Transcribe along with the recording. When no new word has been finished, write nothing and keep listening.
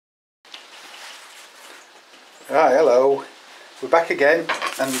Right, hello. We're back again,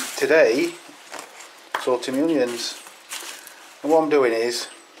 and today sorting onions. And what I'm doing is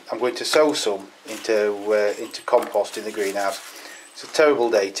I'm going to sow some into compost in the greenhouse. It's a terrible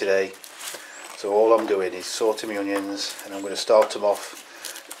day today, so all I'm doing is sorting my onions, and I'm going to start them off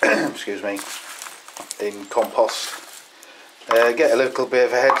excuse me, in compost. Get a little bit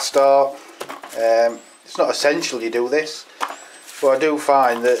of a head start. It's not essential you do this, but I do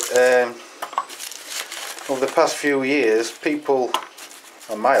find that over the past few years, people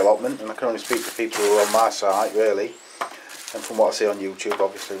on my allotment, and I can only speak for people who are on my site really, and from what I see on YouTube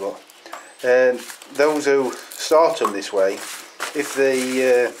obviously, but those who start them this way, if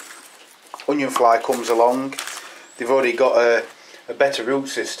the onion fly comes along, they've already got a better root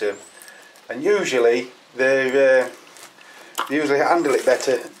system, and usually they usually handle it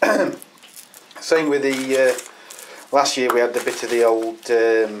better. Same with the last year we had a bit of the old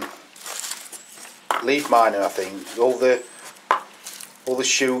leaf miner, I think. All the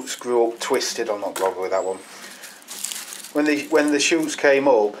shoots grew up twisted. I'm not bothered with that one. When the shoots came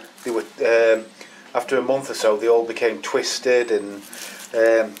up, they were after a month or so they all became twisted, and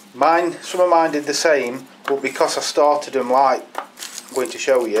some of mine did the same, but because I started them like I'm going to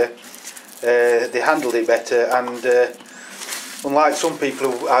show you, they handled it better, and unlike some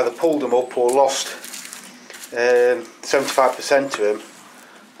people who either pulled them up or lost 75% of them,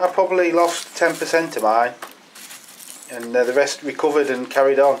 I probably lost 10% of mine, and the rest recovered and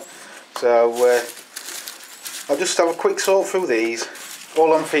carried on. So I'll just have a quick sort through these.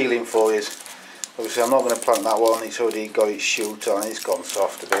 All I'm feeling for is, obviously I'm not going to plant that one, it's already got its shoot on, it's gone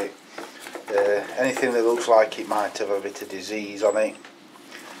soft a bit. Anything that looks like it might have a bit of disease on it,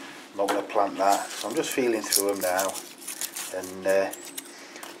 I'm not going to plant that. So I'm just feeling through them now, and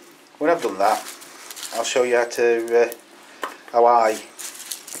when I've done that, I'll show you how I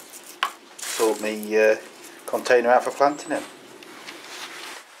sort my container out for planting them.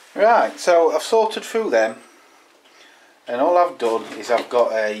 Right, so I've sorted through them, and all I've done is I've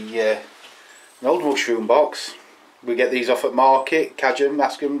got an old mushroom box. We get these off at market, catch them,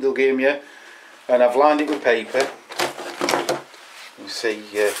 ask them, they'll give them you, and I've lined it with paper. You can see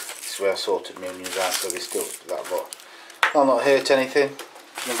this is where I sorted my onions out, so they still that, but I'll not hurt anything.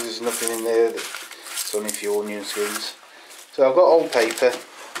 There's nothing in there, it's only a few onion skins. So I've got old paper,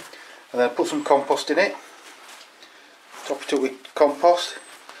 and then I put some compost in it, top it up with compost,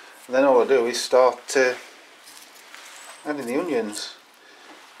 and then all I do is start adding the onions.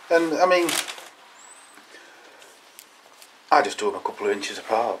 And I mean, I just do them a couple of inches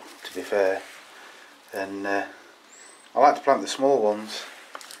apart, to be fair, and I like to plant the small ones.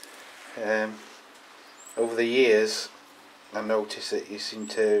 Over the years I noticed that they seem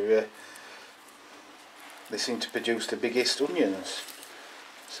to produce the biggest onions.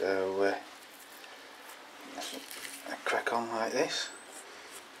 So I crack on like this,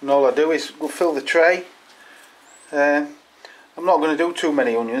 and all I do is fill the tray. I'm not going to do too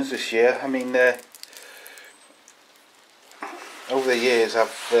many onions this year. I mean, over the years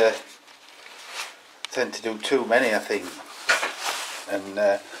I've tend to do too many, I think, and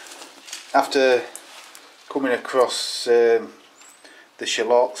after coming across the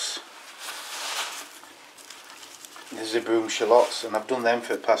shallots, the zebroom shallots, and I've done them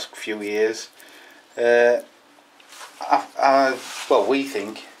for the past few years. Well,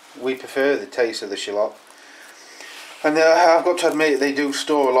 we prefer the taste of the shallot, and I've got to admit they do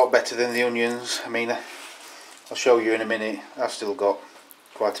store a lot better than the onions. I mean, I'll show you in a minute. I've still got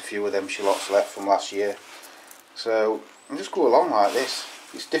quite a few of them shallots left from last year, so I just go along like this.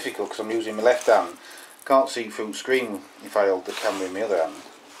 It's difficult because I'm using my left hand. Can't see through screen if I hold the camera in my other hand.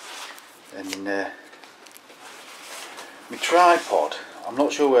 And my tripod, I'm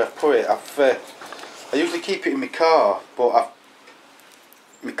not sure where I put it. I usually keep it in my car, but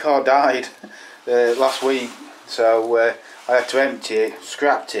my car died last week, so I had to empty it,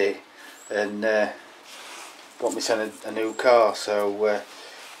 scrapped it, and got myself a new car. So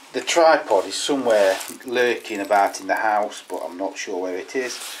the tripod is somewhere lurking about in the house, but I'm not sure where it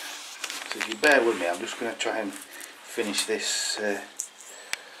is. So if you bear with me, I'm just going to try and finish this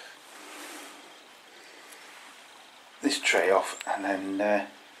this tray off, and then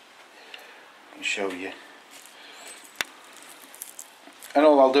I'll show you. And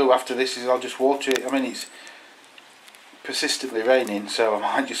all I'll do after this is I'll just water it. I mean, it's persistently raining, so I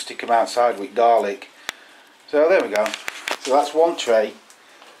might just stick them outside with garlic. So there we go. So that's one tray.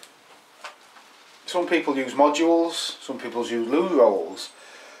 Some people use modules, some people use loo rolls,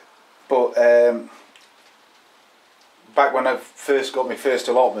 but back when I first got my first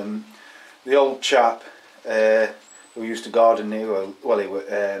allotment, the old chap who used to garden here, well he was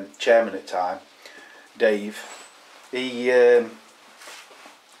chairman at the time, Dave, he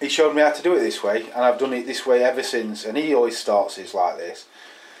showed me how to do it this way, and I've done it this way ever since, and he always starts his like this.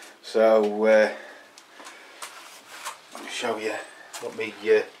 So let me show you. Got me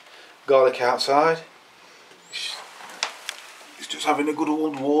garlic outside. He's just having a good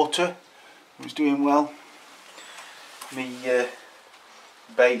old water. He's doing well. Me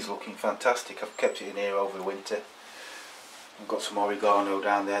bay's looking fantastic. I've kept it in here over winter. I've got some oregano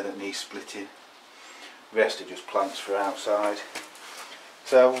down there that needs splitting. The rest are just plants for outside.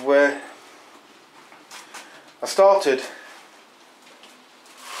 So I started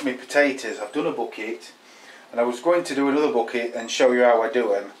my potatoes. I've done a bucket, and I was going to do another bucket and show you how I do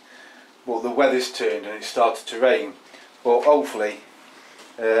them, but the weather's turned and it started to rain. But hopefully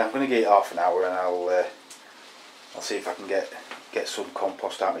I'm going to give it half an hour, and I'll see if I can get some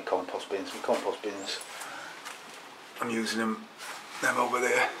compost out of my compost bins. My compost bins, I'm using them over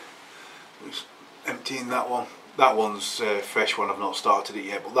there. Just emptying that one. That one's a fresh one, I've not started it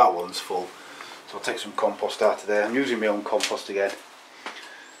yet, but that one's full. So I'll take some compost out of there. I'm using my own compost again.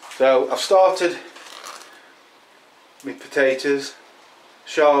 So I've started my potatoes.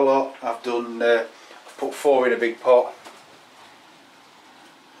 Charlotte, I've done, I've put 4 in a big pot.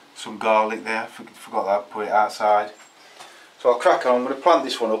 Some garlic there, forgot that, put it outside. So I'll crack on. I'm going to plant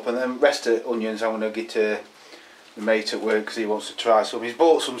this one up, and then the rest of the onions I'm going to get the mate at work because he wants to try some. He's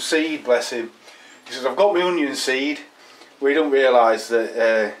bought some seed, bless him. He says, I've got my onion seed. We don't realise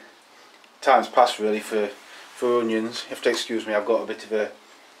that time's passed really for onions. You have to excuse me, I've got a bit of a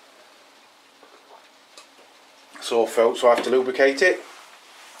sore throat, so I have to lubricate it.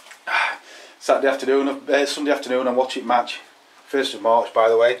 Sunday afternoon I'm watching match, 1st of March by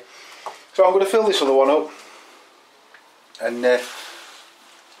the way. So I'm going to fill this other one up, and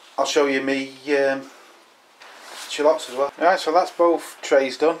I'll show you me shallots as well. Alright, so that's both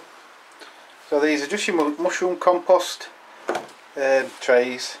trays done. So these are just your mushroom compost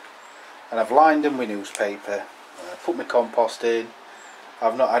trays, and I've lined them with newspaper. I put my compost in.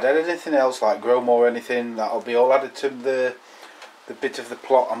 I've not added anything else like grow more or anything. That'll be all added to the bit of the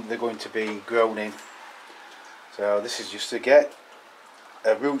plot they're going to be grown in. So this is just to get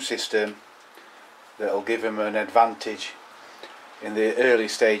a root system that'll give them an advantage in the early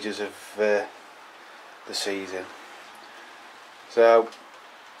stages of the season. So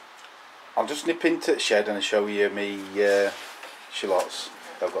I'll just nip into the shed and show you me shallots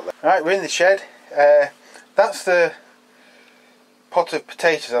I've got there. Right, we're in the shed. That's the pot of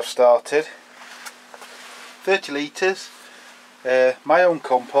potatoes I've started. 30 litres, my own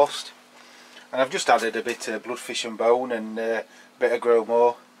compost, and I've just added a bit of bloodfish and bone and a bit of grow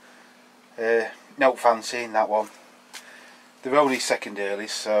more. Not fancy in that one. They're only second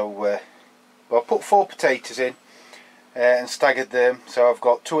earliest, so well, I put 4 potatoes in and staggered them, so I've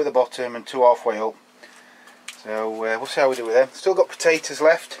got 2 at the bottom and 2 halfway up. So we'll see how we do with them. Still got potatoes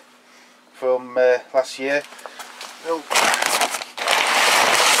left from last year.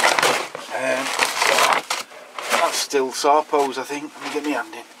 That's still sarpos, I think. Let me get my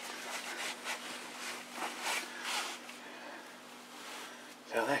hand in.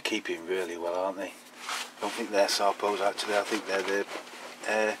 So they're keeping really well, aren't they? I don't think they're sarpos actually. I think they're the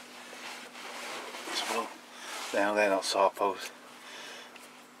no, they're not sarpos.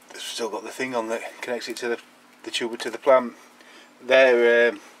 They've still got the thing on that connects it to the tuber to the plant.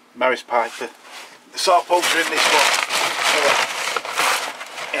 They're Maris Piper. The sarpos are in this one.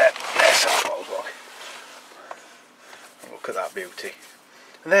 Yeah, they're sarpos. Look at that beauty.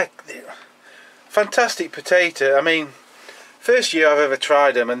 And they're fantastic potato. I mean, first year I've ever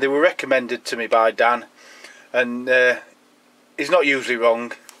tried them, and they were recommended to me by Dan, and he's not usually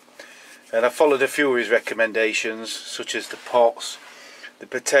wrong. And I followed a few of his recommendations, such as the pots, the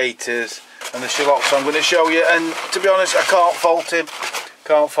potatoes and the shallots I'm going to show you, and to be honest I can't fault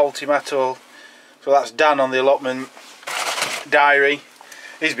him at all. So that's Dan on the Allotment diary.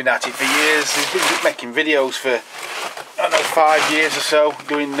 He's been at it for years. He's been making videos for, I don't know, 5 years or so,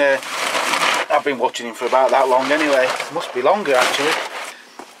 doing I've been watching him for about that long anyway. Must be longer actually.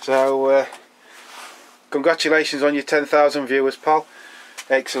 So congratulations on your 10,000 viewers, pal.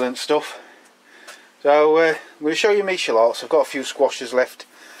 Excellent stuff. So I'm going to show you my shallots. I've got a few squashes left.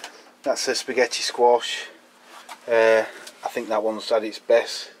 That's a spaghetti squash. I think that one's at its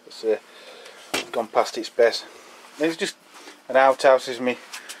best. It's gone past its best. There's just an outhouse. There's me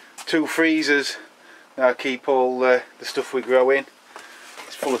 2 freezers. Now I keep all the stuff we grow in.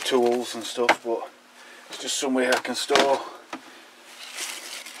 It's full of tools and stuff, but it's just somewhere I can store.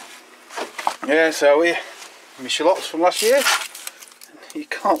 Yeah, so here, my shallots from last year. You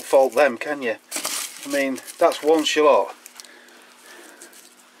can't fault them, can you? I mean, that's 1 shallot.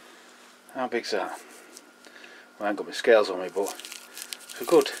 How big's that? I haven't got my scales on me, but it's a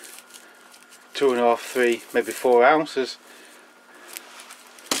good 2.5, 3, maybe 4 ounces.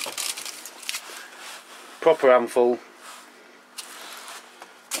 Proper handful.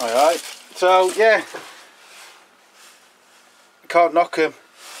 Alright, so yeah, can't knock them.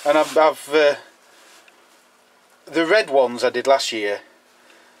 And I've the red ones I did last year,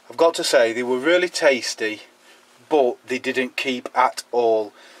 I've got to say they were really tasty, but they didn't keep at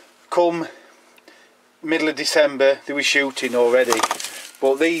all. Come middle of December they were shooting already,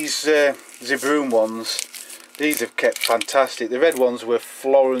 but these Zebroon ones, these have kept fantastic. The red ones were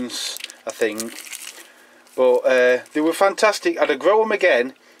Florence, I think, but they were fantastic. I'd grow them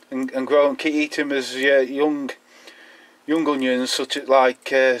again and grow and eat them as young onions, such as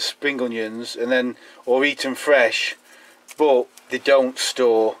like spring onions, and then or eat them fresh. But they don't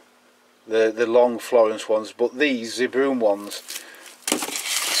store the long Florence ones. But these Zebroon ones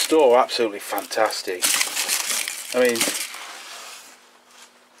store absolutely fantastic. I mean,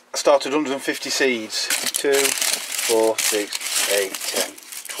 I started 150 seeds. 2, 4, 6, 8, 10,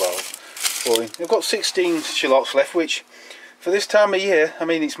 12, 14. I've got 16 shallots left, which for this time of year, I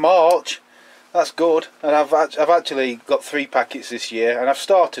mean, it's March. That's good, and I've actually got 3 packets this year, and I've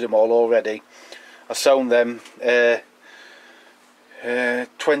started them all already. I sown them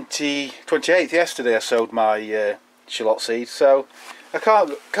 28th yesterday. I sowed my shallot seeds, so I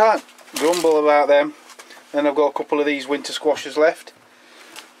can't grumble about them. Then I've got a couple of these winter squashes left.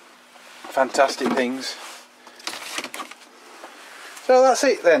 Fantastic things. So that's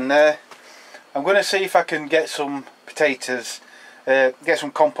it then. I'm going to see if I can get some potatoes. Get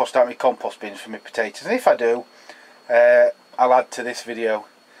some compost out of my compost bins for my potatoes, and if I do, I'll add to this video.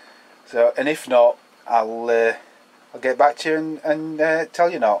 So, and if not, I'll get back to you and tell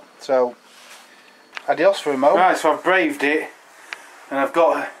you not. So, adios for a moment. Right, so I've braved it, and I've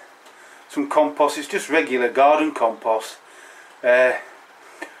got some compost. It's just regular garden compost, as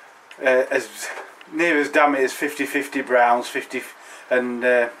near as damn it as 50-50 browns, 50 and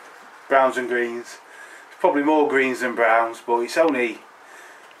browns and greens. Probably more greens than browns, but it's only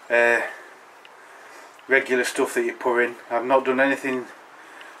regular stuff that you pour in. I've not done anything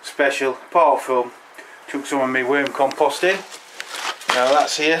special apart from took some of my worm compost in. Now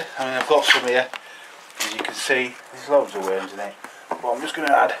that's here. I mean, I've got some here, as you can see. There's loads of worms in it, but I'm just going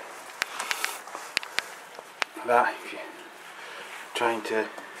to add that. If you're trying to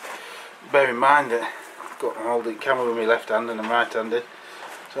bear in mind that I've got an holding camera with my left hand and I'm right-handed,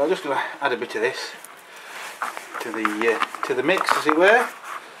 so I'm just going to add a bit of this to the mix, as it were.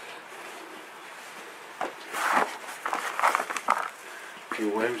 A few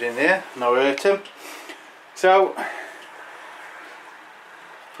worms in there, not hurt them. So,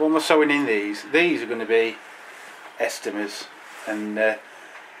 what am I sowing in these? These are going to be estimas, and I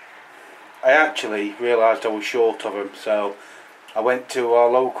actually realised I was short of them, so I went to our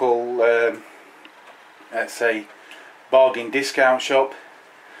local, let's say, bargain discount shop.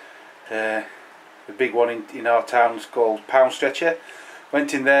 The big one in our town is called Pound Stretcher.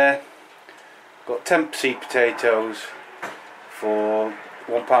 Went in there, got 10 seed potatoes for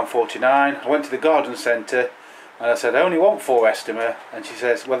 £1.49. I went to the garden centre and I said I only want 4 estima, and she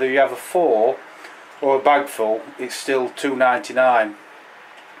says whether you have a 4 or a bag full it's still £2.99.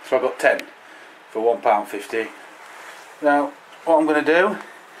 So I got 10 for £1.50. Now what I'm going to do, I'm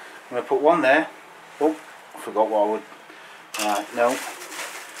going to put one there. Oh, I forgot what I would. Right, no.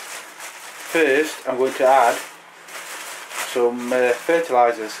 First I'm going to add some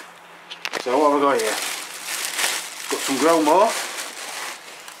fertilisers. So what have I got here? Got some Grow More,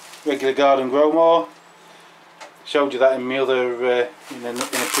 regular garden Grow More. Showed you that in my other in a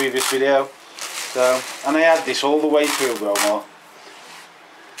previous video. So, and I add this all the way through Grow More,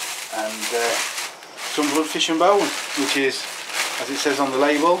 and some blood, fish and bone, which is, as it says on the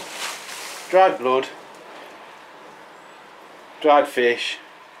label, dried blood, dried fish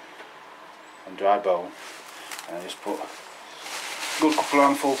and dry bone. And I just put a good couple of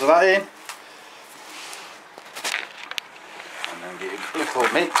handfuls of that in, and then get a little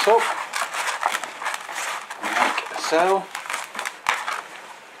mix up like so.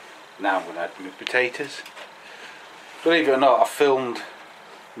 Now I'm going to add my potatoes. Believe it or not, I filmed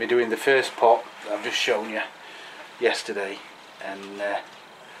me doing the first pot that I've just shown you yesterday, and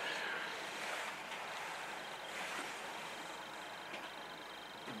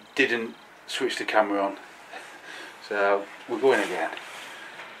didn't switch the camera on, so we're going again.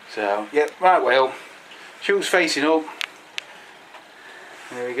 So yep, right, well, shoot's facing up.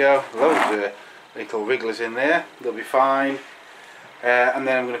 There we go, loads of little wrigglers in there, they'll be fine. And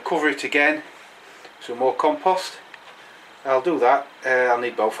then I'm going to cover it again, some more compost, I'll do that. I'll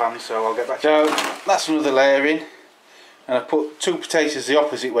need both hands, so I'll get back to you. So that's another layering, and I put 2 potatoes the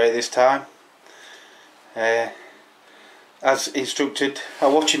opposite way this time, as instructed. I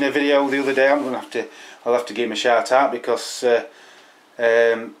was watching a video the other day. I'll have to give him a shout out, because I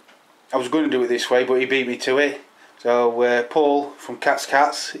was going to do it this way, but he beat me to it. So Paul from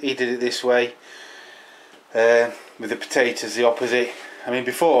Cats, he did it this way, with the potatoes the opposite. I mean,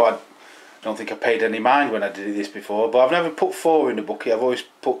 before I don't think I paid any mind when I did this before, but I've never put 4 in the bucket. I've always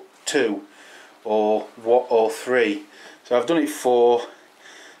put 2 or 3. So I've done it 4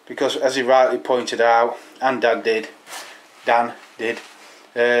 because, as he rightly pointed out, and Dan did,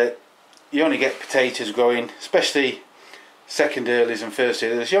 you only get potatoes growing, especially second earlies and first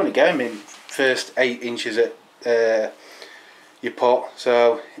earlies. You only get them in first 8 inches at your pot,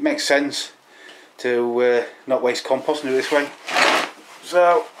 so it makes sense to not waste compost and do it this way.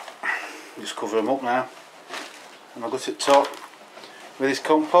 So just cover them up now, and I'll go to the top with this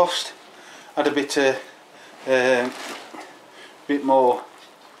compost. Add a bit more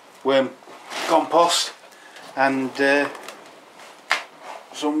worm compost and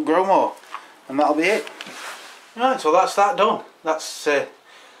some grow more, and that'll be it. Right, so that's that done. That's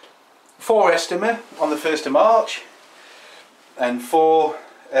 4 Estima on the 1st of March and 4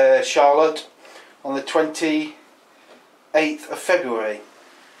 Charlotte on the 28th of February.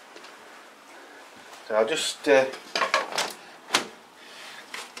 So I'll just it's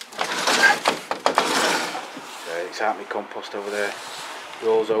out my compost over there,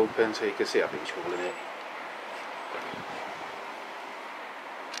 rolls open, so you can see I've been shoveling it.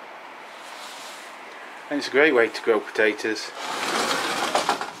 And it's a great way to grow potatoes.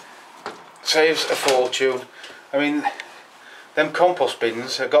 Saves a fortune. I mean, them compost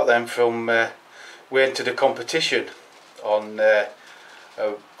bins, I got them from, we entered a competition on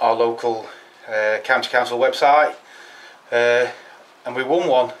our local county council website, and we won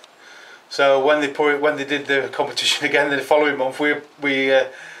one. So when they did the competition again the following month, we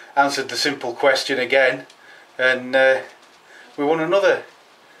answered the simple question again, and we won another.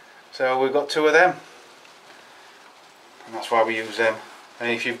 So we got 2 of them, and that's why we use them.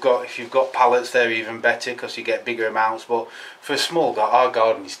 And if you've got pallets, they're even better because you get bigger amounts. But for a small garden, our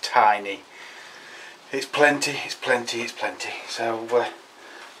garden is tiny. It's plenty. So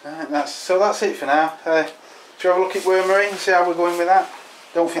that's it for now. Shall we have a look at wormery and see how we're going with that?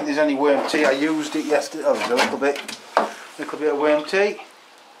 Don't think there's any worm tea. I used it yesterday. Oh, there's a little bit of worm tea.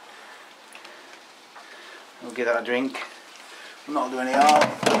 We'll give that a drink. Not do any harm.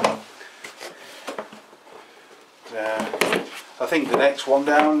 I think the next one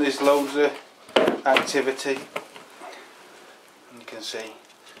down, there's loads of activity. You can see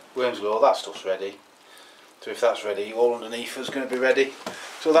worms go. That stuff's ready. So if that's ready, all underneath is going to be ready.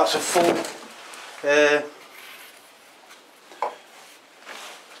 So that's a full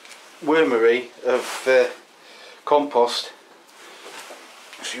wormery of compost,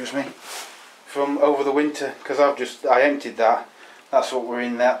 excuse me, from over the winter, because I emptied that. That's what we're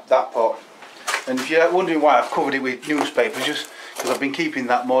in that pot. And if you're wondering why I've covered it with newspaper, just because I've been keeping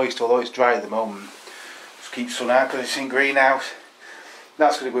that moist, although it's dry at the moment. Just keep sun out because it's in greenhouse.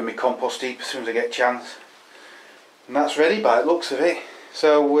 That's going to go in my compost heap as soon as I get a chance. And that's ready by the looks of it.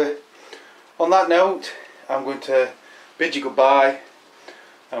 So on that note, I'm going to bid you goodbye.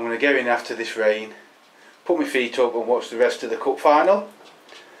 I'm going to go in after this rain, put my feet up and watch the rest of the cup final.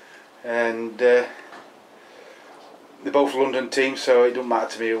 And they're both London teams, so it doesn't matter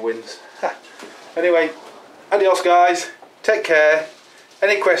to me who wins. Anyway, adios guys, take care.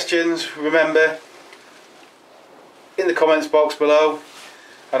 Any questions, remember, in the comments box below,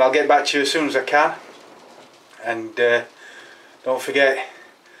 and I'll get back to you as soon as I can. And don't forget,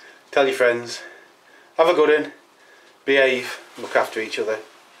 tell your friends, have a good one, behave, look after each other.